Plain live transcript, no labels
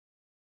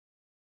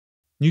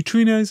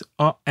Neutrinos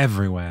are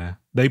everywhere.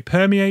 They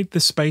permeate the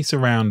space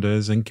around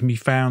us and can be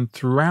found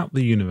throughout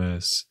the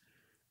universe.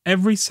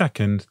 Every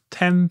second,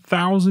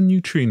 10,000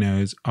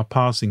 neutrinos are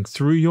passing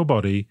through your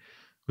body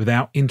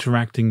without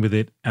interacting with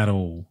it at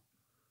all.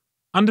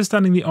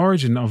 Understanding the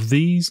origin of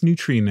these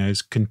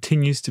neutrinos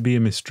continues to be a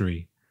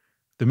mystery.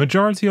 The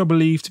majority are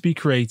believed to be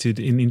created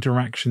in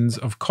interactions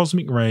of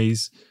cosmic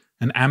rays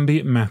and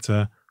ambient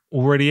matter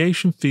or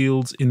radiation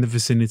fields in the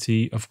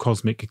vicinity of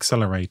cosmic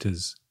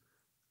accelerators.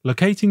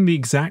 Locating the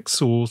exact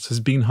source has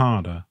been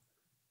harder.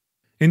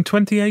 In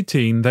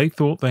 2018, they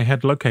thought they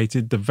had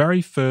located the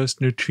very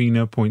first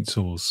neutrino point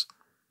source,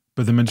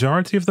 but the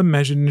majority of the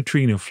measured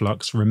neutrino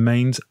flux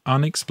remains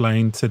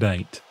unexplained to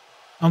date.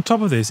 On top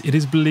of this, it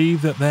is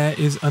believed that there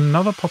is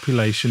another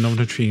population of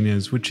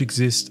neutrinos which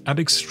exists at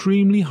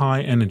extremely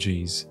high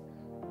energies.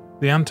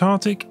 The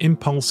Antarctic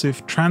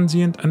Impulsive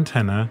Transient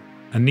Antenna,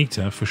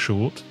 ANITA for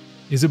short,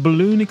 is a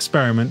balloon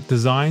experiment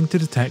designed to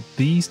detect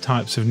these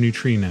types of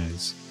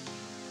neutrinos.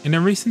 In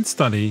a recent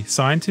study,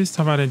 scientists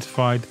have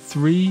identified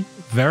 3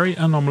 very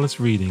anomalous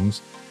readings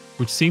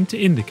which seem to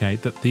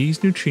indicate that these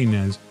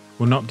neutrinos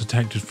were not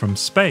detected from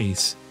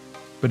space,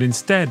 but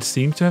instead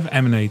seem to have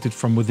emanated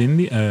from within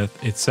the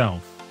Earth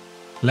itself.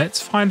 Let's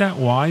find out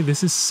why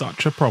this is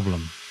such a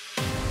problem.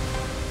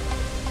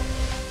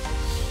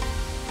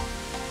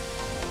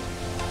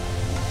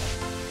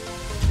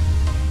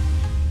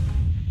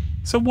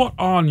 So what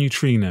are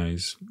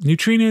neutrinos?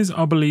 Neutrinos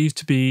are believed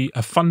to be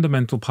a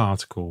fundamental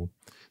particle.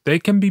 They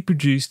can be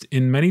produced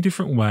in many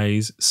different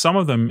ways. Some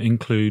of them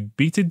include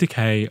beta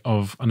decay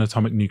of an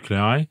atomic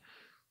nuclei,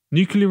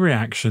 nuclear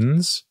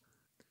reactions,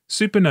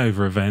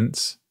 supernova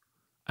events,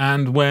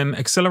 and when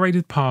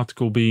accelerated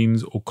particle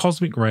beams or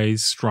cosmic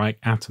rays strike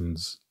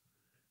atoms.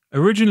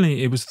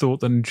 Originally, it was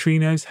thought that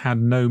neutrinos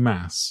had no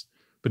mass,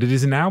 but it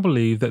is now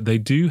believed that they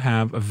do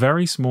have a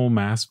very small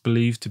mass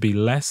believed to be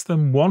less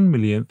than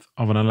 1/1,000,000th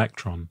of an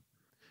electron.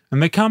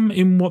 And they come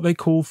in what they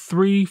call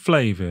 3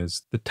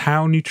 flavors: the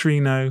tau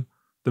neutrino,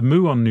 the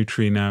muon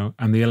neutrino,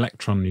 and the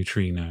electron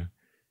neutrino.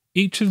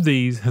 Each of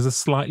these has a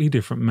slightly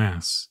different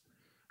mass,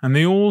 and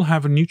they all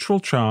have a neutral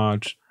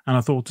charge and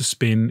are thought to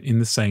spin in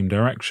the same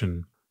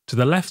direction, to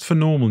the left for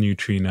normal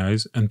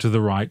neutrinos and to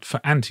the right for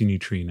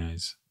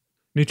antineutrinos.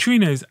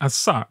 Neutrinos as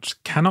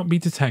such cannot be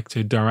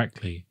detected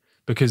directly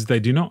because they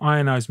do not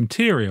ionize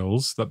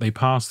materials that they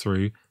pass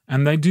through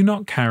and they do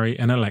not carry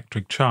an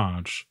electric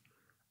charge.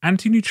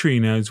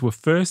 Antineutrinos were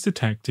first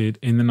detected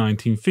in the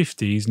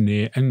 1950s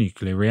near a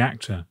nuclear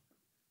reactor.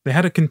 They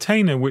had a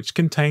container which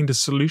contained a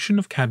solution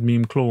of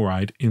cadmium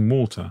chloride in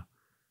water.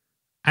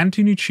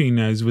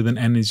 Antineutrinos with an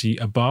energy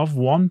above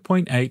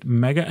 1.8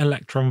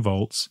 mega-electron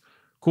volts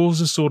cause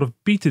a sort of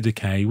beta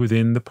decay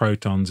within the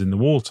protons in the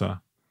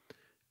water.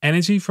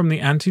 Energy from the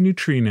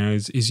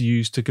antineutrinos is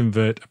used to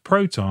convert a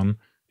proton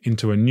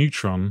into a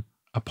neutron,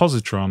 a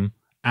positron,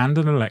 and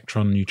an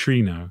electron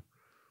neutrino.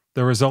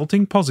 The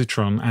resulting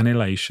positron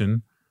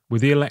annihilation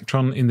with the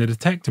electron in the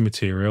detector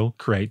material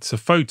creates a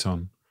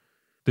photon.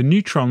 The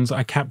neutrons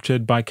are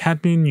captured by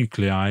cadmium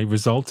nuclei,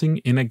 resulting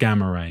in a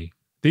gamma ray.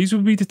 These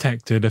will be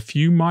detected a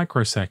few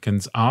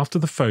microseconds after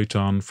the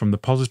photon from the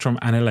positron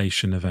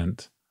annihilation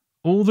event.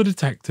 All the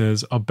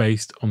detectors are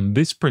based on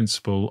this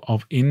principle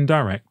of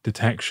indirect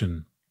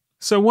detection.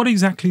 So what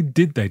exactly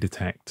did they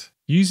detect?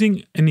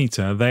 Using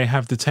ANITA, they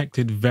have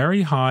detected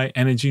very high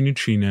energy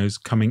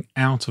neutrinos coming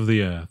out of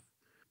the Earth.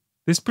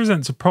 This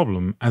presents a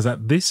problem, as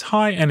at this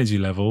high energy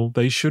level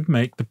they should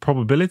make the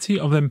probability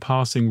of them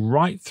passing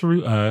right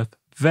through Earth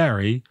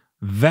very,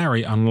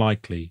 very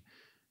unlikely,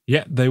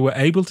 yet they were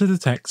able to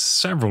detect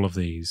several of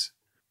these.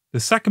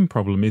 The second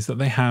problem is that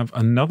they have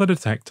another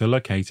detector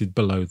located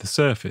below the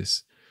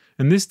surface,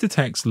 and this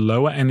detects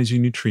lower energy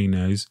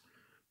neutrinos,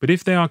 but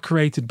if they are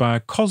created by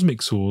a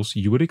cosmic source,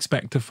 you would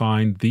expect to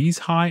find these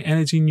high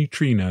energy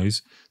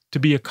neutrinos to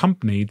be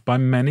accompanied by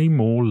many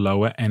more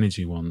lower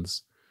energy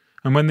ones.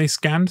 And when they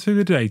scanned through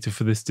the data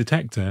for this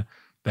detector,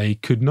 they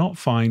could not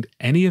find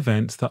any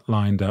events that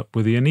lined up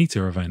with the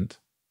ANITA event.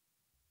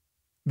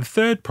 The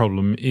third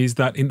problem is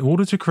that in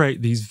order to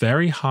create these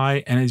very high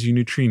energy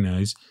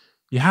neutrinos,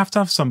 you have to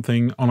have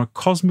something on a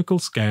cosmical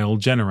scale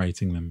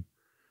generating them.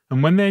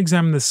 And when they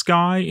examined the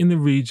sky in the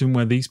region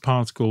where these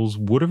particles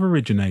would have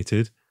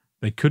originated,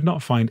 they could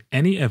not find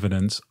any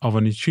evidence of a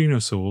neutrino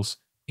source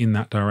in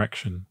that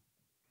direction.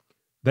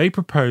 They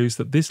propose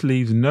that this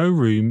leaves no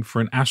room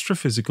for an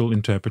astrophysical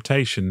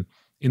interpretation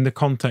in the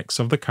context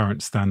of the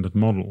current standard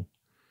model.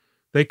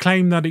 They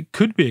claim that it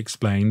could be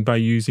explained by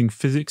using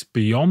physics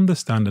beyond the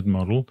standard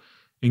model,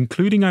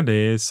 including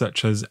ideas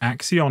such as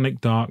axionic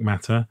dark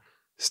matter,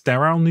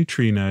 sterile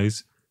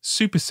neutrinos,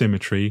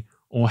 supersymmetry,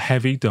 or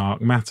heavy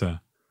dark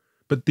matter.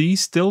 But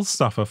these still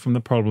suffer from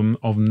the problem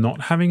of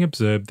not having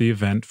observed the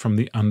event from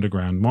the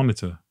underground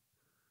monitor.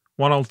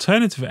 One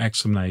alternative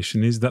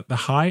explanation is that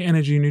the high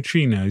energy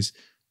neutrinos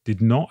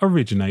did not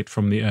originate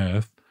from the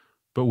Earth,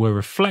 but were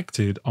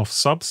reflected off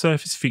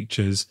subsurface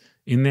features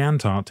in the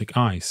Antarctic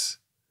ice.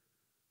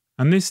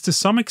 And this to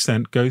some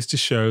extent goes to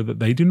show that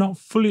they do not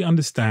fully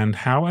understand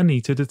how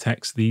ANITA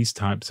detects these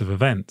types of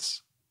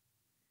events.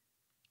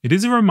 It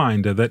is a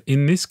reminder that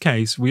in this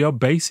case we are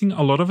basing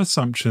a lot of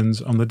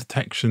assumptions on the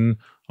detection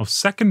of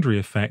secondary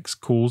effects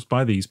caused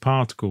by these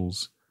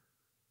particles.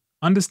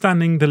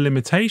 Understanding the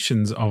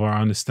limitations of our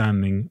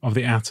understanding of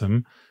the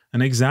atom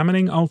and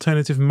examining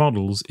alternative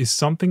models is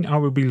something I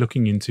will be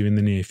looking into in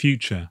the near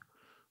future.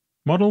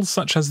 Models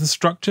such as the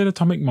structured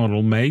atomic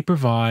model may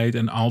provide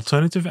an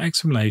alternative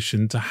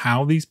explanation to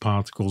how these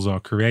particles are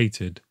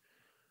created.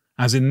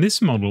 As in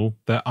this model,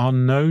 there are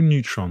no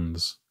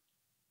neutrons.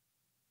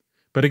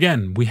 But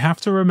again, we have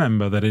to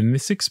remember that in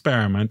this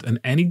experiment and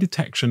any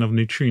detection of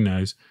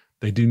neutrinos,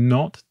 they do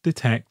not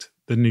detect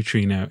the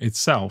neutrino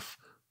itself,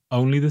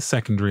 only the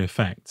secondary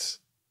effects.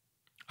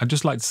 I'd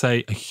just like to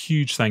say a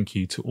huge thank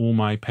you to all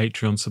my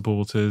Patreon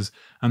supporters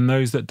and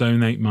those that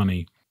donate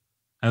money.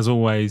 As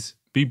always,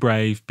 be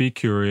brave, be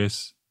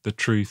curious, the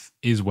truth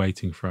is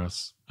waiting for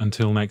us.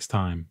 Until next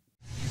time.